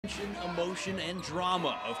Emotion and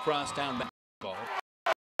drama of crosstown basketball.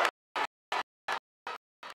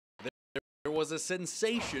 There was a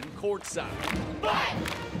sensation courtside.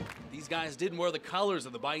 These guys didn't wear the colors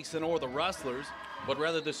of the Bison or the Rustlers, but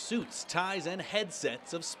rather the suits, ties, and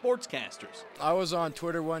headsets of sportscasters. I was on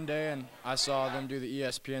Twitter one day and I saw them do the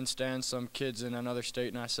ESPN stand, some kids in another state,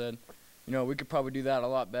 and I said, you know, we could probably do that a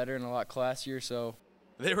lot better and a lot classier, so.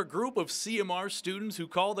 They're a group of CMR students who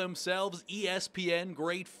call themselves ESPN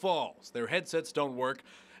Great Falls. Their headsets don't work,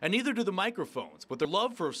 and neither do the microphones, but their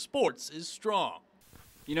love for sports is strong.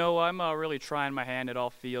 You know, I'm really trying my hand at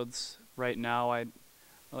all fields right now.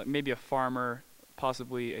 Maybe a farmer,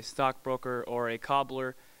 possibly a stockbroker or a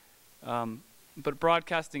cobbler, but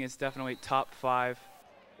broadcasting is definitely top 5.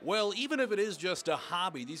 Well, even if it is just a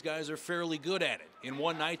hobby, these guys are fairly good at it. In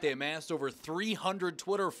one night, they amassed over 300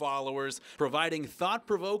 Twitter followers, providing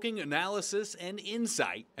thought-provoking analysis and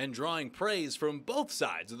insight, and drawing praise from both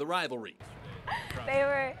sides of the rivalry. They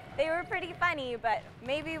were pretty funny, but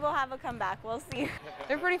maybe we'll have a comeback. We'll see.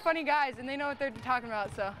 They're pretty funny guys, and they know what they're talking about,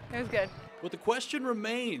 so it was good. But the question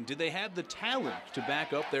remained, do they have the talent to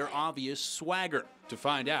back up their obvious swagger? To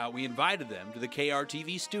find out, we invited them to the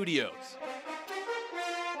KRTV studios.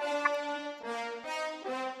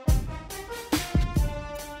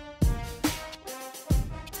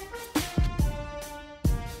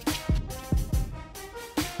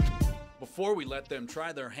 Before we let them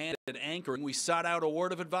try their hand at anchoring, we sought out a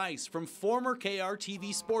word of advice from former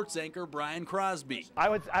KRTV sports anchor Brian Crosby. I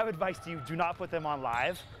would advise to you, do not put them on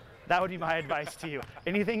live. That would be my advice to you.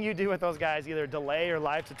 Anything you do with those guys, either delay or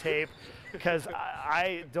live to tape, because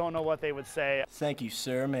I don't know what they would say. Thank you,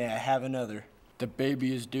 sir. May I have another? The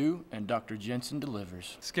baby is due and Dr. Jensen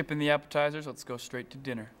delivers. Skipping the appetizers, let's go straight to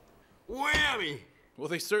dinner. Whammy! Well,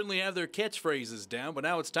 they certainly have their catchphrases down, but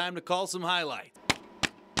now it's time to call some highlights.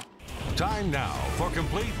 Time now for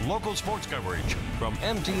complete local sports coverage from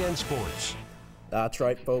MTN Sports. That's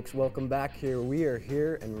right, folks. Welcome back here. We are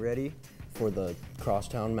here and ready for the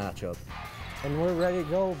crosstown matchup. And we're ready to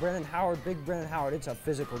go. Brennan Howard, big Brennan Howard. It's a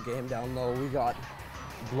physical game down low. We got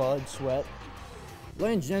blood, sweat.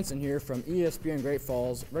 Lane Jensen here from ESPN Great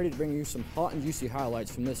Falls, ready to bring you some hot and juicy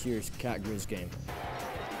highlights from this year's Cat Grizz game.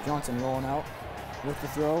 Johnson rolling out with the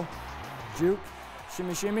throw. Juke,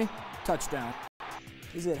 shimmy, shimmy, touchdown.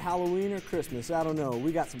 Is it Halloween or Christmas? I don't know.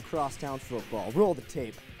 We got some crosstown football. Roll the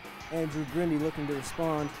tape. Andrew Grindy looking to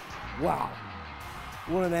respond. Wow.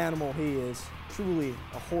 What an animal he is. Truly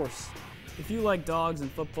a horse. If you like dogs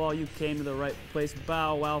and football, you came to the right place.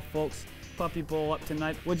 Bow wow, folks. Puppy Bowl up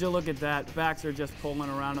tonight. Would you look at that? Backs are just pulling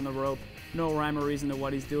around on the rope. No rhyme or reason to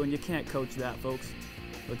what he's doing. You can't coach that, folks.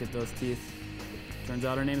 Look at those teeth. Turns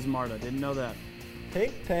out her name's Marta. Didn't know that.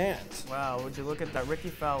 Pink pants. Wow, would you look at that? Ricky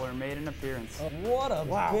Fowler made an appearance. What a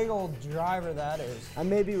big old driver that is. I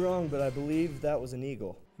may be wrong, but I believe that was an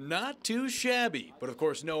eagle. Not too shabby, but of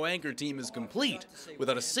course no anchor team is complete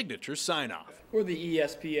without a signature sign-off. We're the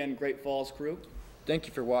ESPN Great Falls crew. Thank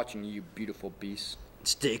you for watching, you beautiful beasts.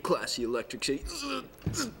 Stay classy, Electric City.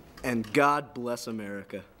 And God bless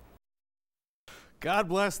America. God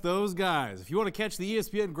bless those guys. If you want to catch the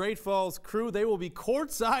ESPN Great Falls crew, they will be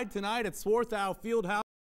courtside tonight at Swarthout Fieldhouse.